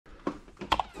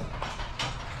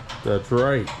That's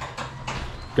right.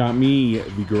 Got me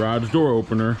the garage door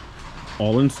opener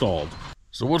all installed.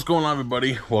 So what's going on,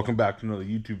 everybody? Welcome back to another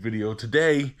YouTube video.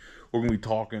 Today, we're going to be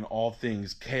talking all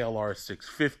things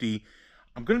KLR650.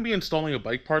 I'm going to be installing a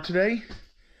bike part today.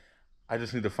 I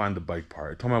just need to find the bike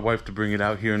part. I told my wife to bring it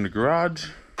out here in the garage.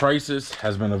 Crisis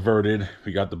has been averted.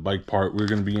 We got the bike part. We're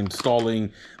going to be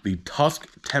installing the Tusk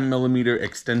 10mm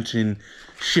extension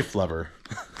shift lever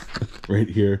right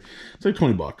here. It's like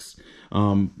 20 bucks.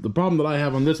 The problem that I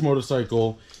have on this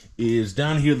motorcycle is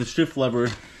down here, the shift lever,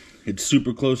 it's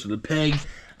super close to the peg.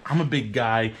 I'm a big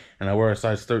guy and I wear a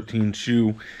size 13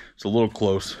 shoe. It's a little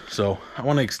close, so I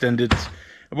want to extend it.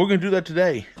 And we're going to do that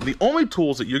today. The only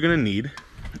tools that you're going to need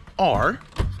are,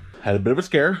 had a bit of a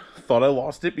scare, thought I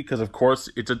lost it because of course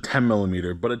it's a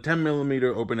 10mm, but a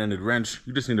 10mm open-ended wrench,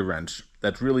 you just need a wrench.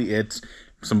 That's really it.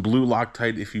 Some blue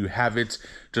Loctite if you have it,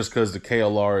 just because the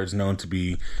KLR is known to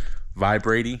be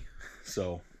vibrating.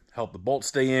 So help the bolt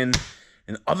stay in.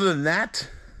 And other than that,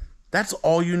 that's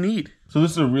all you need. So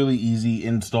this is a really easy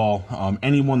install.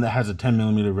 Anyone that has a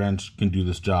 10mm wrench can do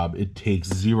this job. It takes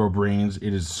zero brains.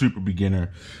 It is super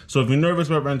beginner. So if you're nervous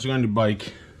about wrenching on your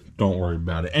bike, don't worry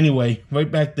about it. Anyway, right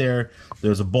back there,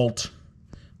 there's a bolt.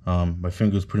 My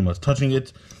finger's pretty much touching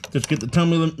it. Just get the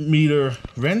 10mm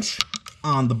wrench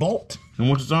on the bolt. And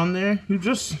once it's on there, you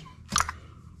just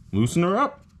loosen her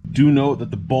up. Do note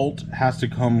that the bolt has to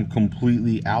come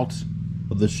completely out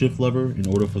of the shift lever in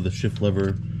order for the shift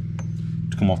lever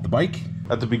to come off the bike.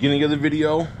 At the beginning of the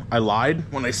video, I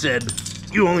lied when I said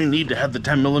you only need to have the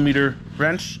 10mm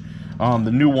wrench.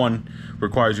 The new one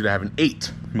requires you to have an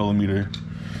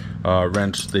 8mm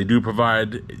wrench. They do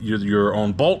provide your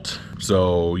own bolt,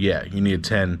 so yeah, you need a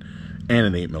 10 and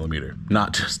an 8mm,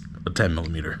 not just a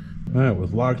 10mm. All right,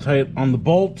 with Loctite on the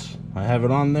bolt, I have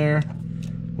it on there.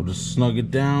 We'll just snug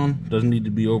it down. Doesn't need to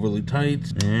be overly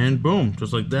tight. And boom,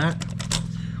 just like that,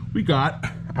 we got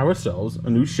ourselves a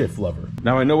new shift lever.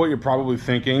 Now I know what you're probably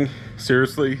thinking.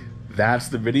 Seriously, that's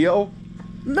the video?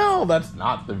 No, that's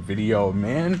not the video,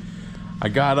 man. I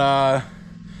got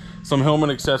some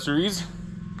Hillman accessories,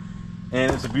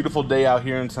 and it's a beautiful day out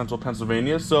here in central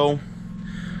Pennsylvania, so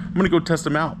I'm gonna go test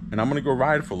them out, and I'm gonna go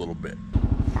ride for a little bit.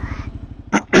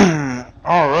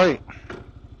 All right.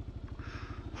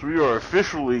 So we are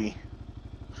officially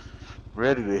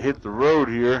ready to hit the road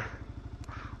here.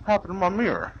 What happened to my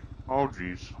mirror? Oh,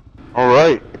 geez. All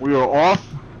right, we are off.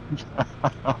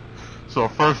 So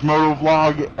first moto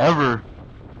vlog ever.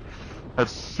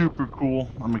 That's super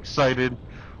cool. I'm excited.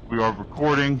 We are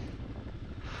recording.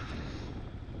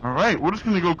 All right, we're just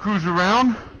gonna go cruise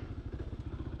around.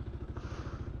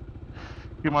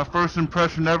 Get my first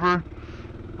impression ever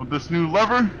with this new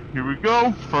lever. Here we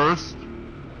go. First.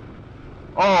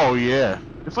 Oh yeah,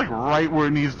 it's like right where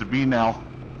it needs to be now.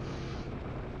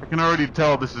 I can already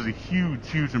tell this is a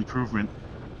huge improvement.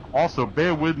 Also,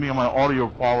 bear with me on my audio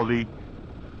quality.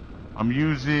 I'm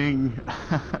using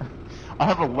I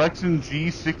have a Lexan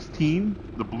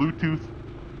G16, the Bluetooth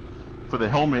for the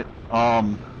helmet.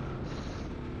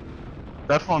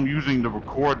 That's what I'm using to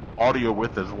record audio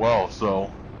with as well, so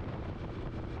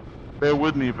bear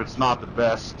with me if it's not the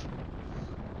best.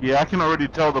 Yeah, I can already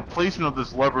tell the placement of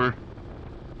this lever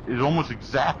is almost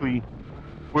exactly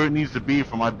where it needs to be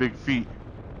for my big feet.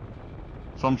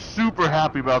 So I'm super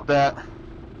happy about that.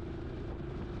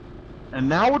 And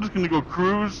now we're just gonna go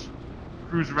cruise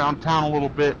around town a little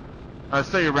bit. I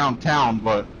say around town,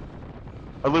 but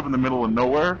I live in the middle of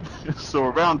nowhere. So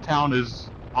around town is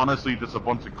honestly just a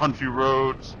bunch of country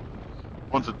roads,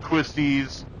 a bunch of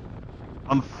twisties.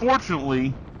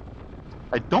 Unfortunately,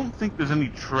 I don't think there's any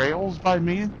trails by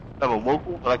me that are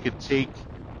local that I could take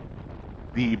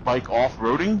the bike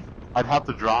off-roading. I'd have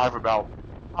to drive about,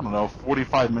 I don't know,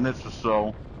 45 minutes or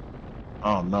so.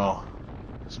 Oh no,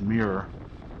 this mirror.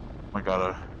 I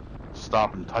gotta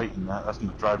stop and tighten that. That's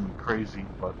gonna drive me crazy.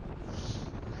 But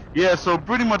yeah, so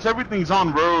pretty much everything's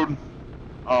on road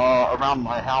around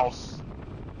my house.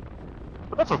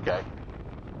 But that's okay.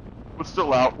 We're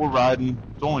still out, we're riding.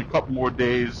 It's only a couple more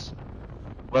days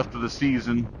left of the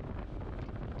season.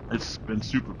 It's been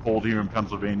super cold here in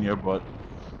Pennsylvania, but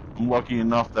I'm lucky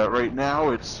enough that right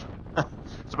now it's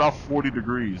it's about 40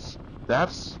 degrees.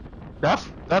 That's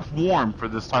warm for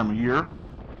this time of year.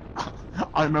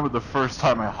 I remember the first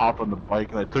time I hopped on the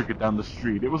bike and I took it down the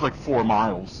street. It was like 4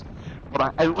 miles.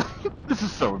 But I this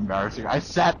is so embarrassing. I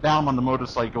sat down on the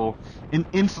motorcycle and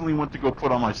instantly went to go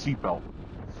put on my seatbelt.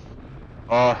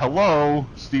 Hello,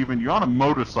 Steven, you're on a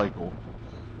motorcycle.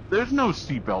 There's no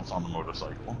seatbelts on the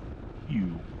motorcycle.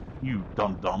 You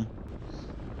dumb.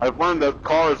 I've learned that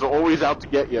cars are always out to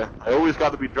get you. I always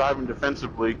got to be driving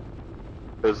defensively,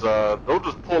 because they'll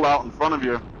just pull out in front of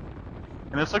you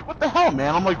And it's like, what the hell,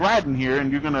 man? I'm like riding here,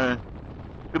 and you're gonna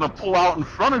pull out in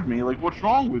front of me. Like, what's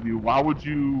wrong with you? Why would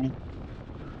you?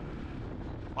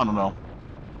 I don't know.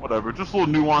 Whatever. Just little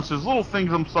nuances, little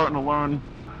things I'm starting to learn.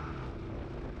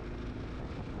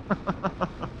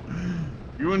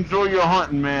 You enjoy your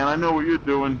hunting, man. I know what you're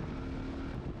doing.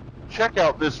 Check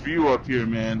out this view up here,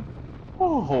 man.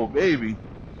 Oh, baby.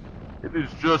 It is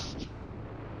just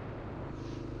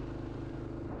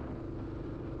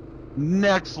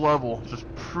next level. Just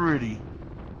pretty.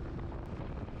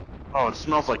 Oh, it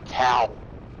smells like cow.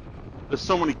 There's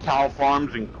so many cow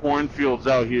farms and cornfields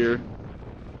out here.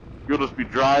 You'll just be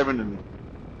driving and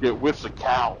get whiffs of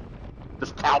cow.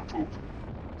 Just cow poop.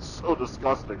 So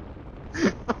disgusting.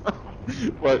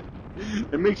 But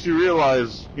it makes you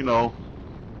realize, you know,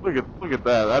 look at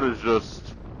that. That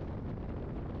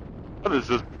is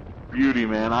just beauty,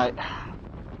 man.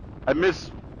 I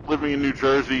miss living in New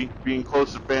Jersey, being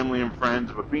close to family and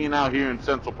friends, but being out here in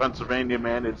central Pennsylvania,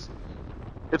 man, it's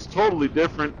totally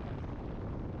different.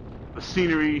 The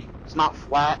scenery, it's not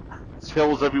flat. There's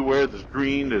hills everywhere. There's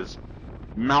green. There's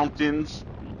mountains.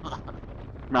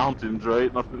 Mountains,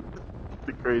 right? Nothing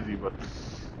crazy, but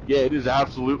yeah, it is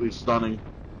absolutely stunning.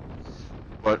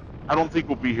 But I don't think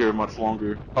we'll be here much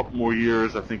longer. A couple more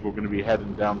years, I think we're going to be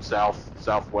heading down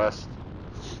southwest,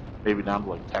 maybe down to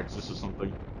like Texas or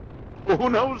something. Well, who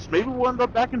knows? Maybe we'll end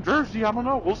up back in Jersey. I don't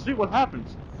know. We'll see what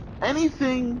happens.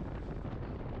 Anything's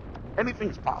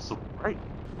possible, right?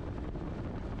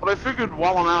 But I figured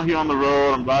while I'm out here on the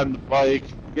road, I'm riding the bike,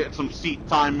 getting some seat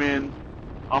time in,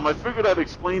 I figured I'd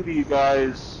explain to you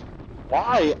guys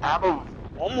why, out of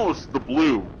almost the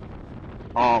blue,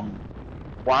 why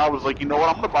I was like, you know what,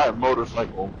 I'm going to buy a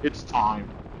motorcycle. It's time.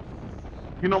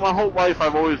 You know, my whole life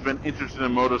I've always been interested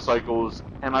in motorcycles,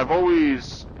 and I've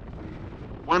always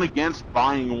went against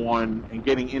buying one and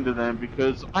getting into them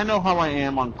because I know how I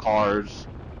am on cars,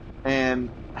 and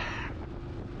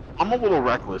I'm a little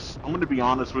reckless. I'm going to be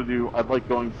honest with you. I like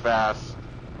going fast.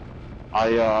 I'm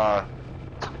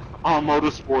a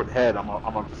motorsport head. I'm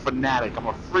a fanatic. I'm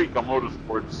a freak on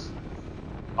motorsports.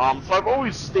 So I've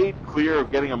always stayed clear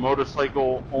of getting a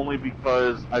motorcycle only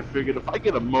because I figured if I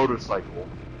get a motorcycle,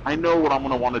 I know what I'm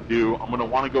going to want to do. I'm going to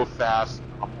want to go fast.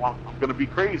 I'm going to be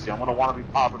crazy. I'm going to want to be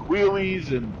popping wheelies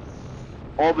and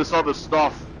all this other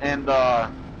stuff. And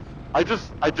I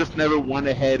just never went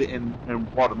ahead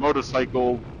and bought a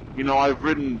motorcycle. You know, I've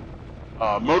ridden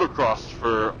motocross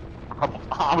for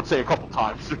a couple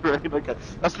times, right? Like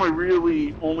that's my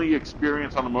really only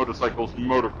experience on a motorcycle is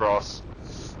motocross.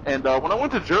 And when I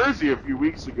went to Jersey a few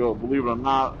weeks ago, believe it or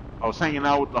not, I was hanging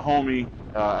out with the homie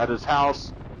at his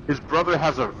house. His brother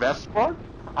has a Vespa,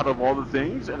 out of all the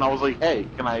things, and I was like, hey,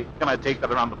 can I take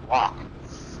that around the block?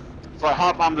 So I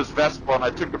hopped on this Vespa and I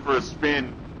took it for a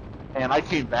spin, and I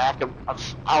came back and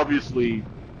obviously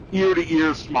ear to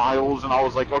ear smiles, and I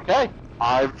was like, okay,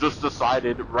 I've just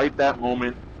decided right that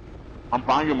moment I'm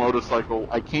buying a motorcycle.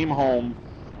 I came home.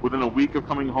 Within a week of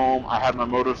coming home, I had my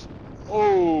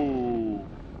Oh.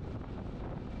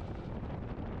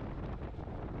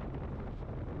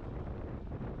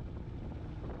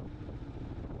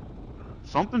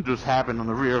 Something just happened on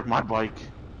the rear of my bike.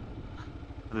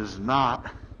 It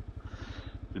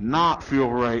did not feel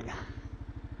right.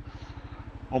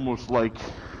 Almost like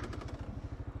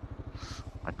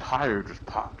my tire just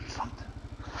popped or something.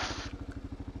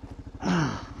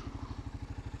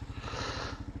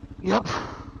 Yep.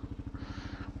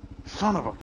 Son of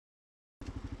a...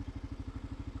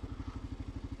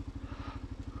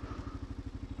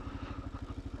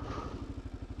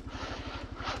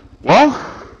 Well...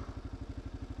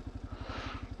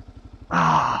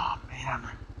 Ah, man.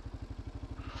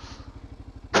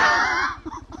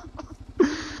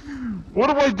 What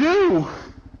do I do?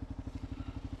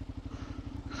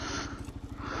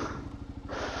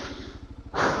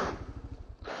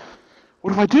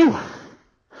 What do I do?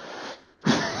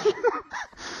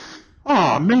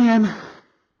 Oh, man.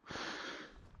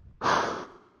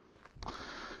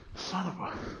 Son of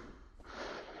a...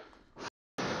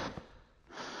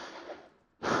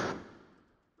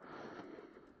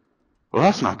 Well,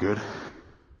 that's not good.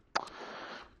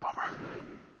 Bummer.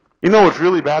 You know what's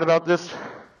really bad about this?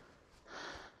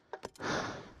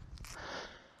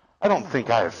 I don't think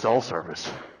I have cell service.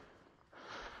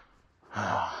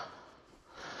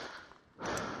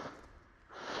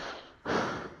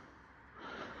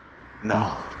 No,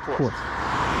 of course.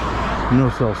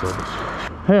 No cell service.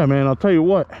 Hey, man, I'll tell you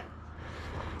what.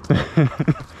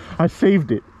 I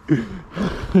saved it.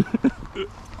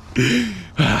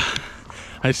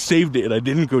 I saved it and I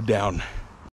didn't go down.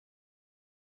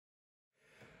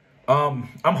 I'm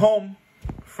home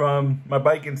from my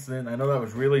bike incident. I know that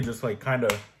was really just like kind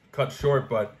of cut short,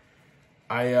 but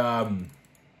I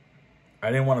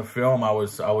didn't want to film. I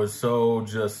was so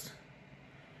just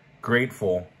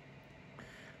grateful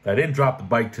that I didn't drop the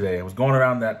bike today. I was going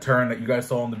around that turn that you guys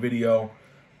saw in the video.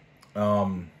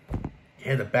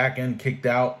 Yeah, the back end kicked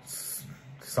out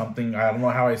something. I don't know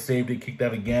how I saved it, kicked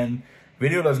out again.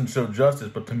 Video doesn't show justice,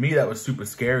 but to me that was super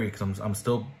scary because I'm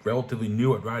still relatively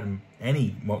new at riding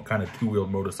any kind of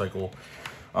two-wheeled motorcycle.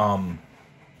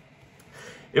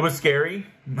 It was scary.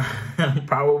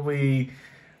 Probably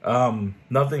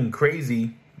nothing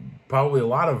crazy. Probably a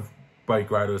lot of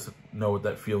bike riders know what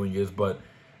that feeling is, but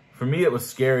for me it was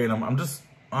scary, and I'm just,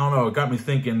 I don't know, it got me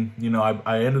thinking. You know,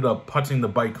 I ended up putching the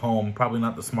bike home. Probably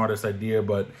not the smartest idea,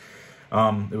 but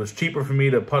it was cheaper for me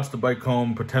to putch the bike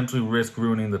home, potentially risk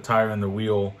ruining the tire and the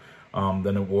wheel,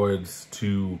 than it was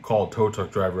to call a tow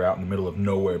truck driver out in the middle of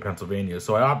nowhere, Pennsylvania.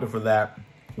 So I opted for that.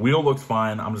 Wheel looks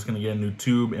fine. I'm just going to get a new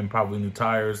tube and probably new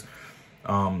tires.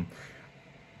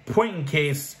 Point in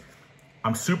case,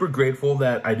 I'm super grateful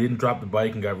that I didn't drop the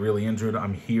bike and got really injured.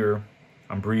 I'm here.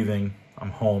 I'm breathing.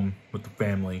 I'm home with the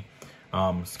family.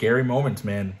 Scary moments,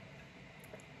 man.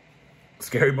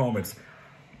 Scary moments.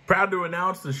 Proud to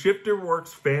announce the shifter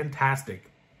works fantastic.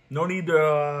 No need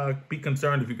to be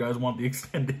concerned if you guys want the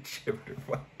extended shifter.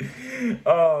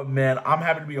 Oh, man. I'm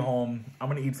happy to be home. I'm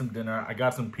going to eat some dinner. I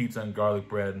got some pizza and garlic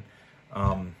bread.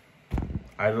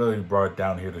 I literally brought it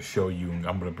down here to show you. I'm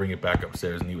going to bring it back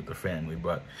upstairs and eat with the family.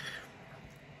 But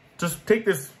just take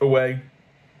this away.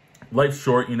 Life's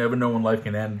short. You never know when life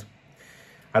can end.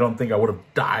 I don't think I would have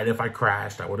died if I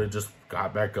crashed. I would have just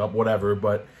got back up, whatever.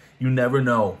 But you never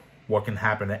know what can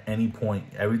happen at any point.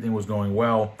 Everything was going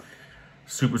well.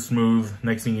 Super smooth.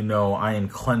 Next thing you know, I am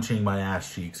clenching my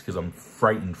ass cheeks because I'm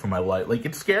frightened for my life. Like,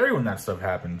 it's scary when that stuff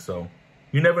happens. So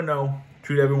you never know.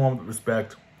 Treat everyone with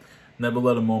respect. Never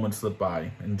let a moment slip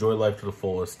by. Enjoy life to the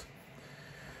fullest.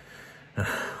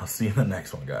 I'll see you in the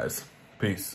next one, guys. Peace.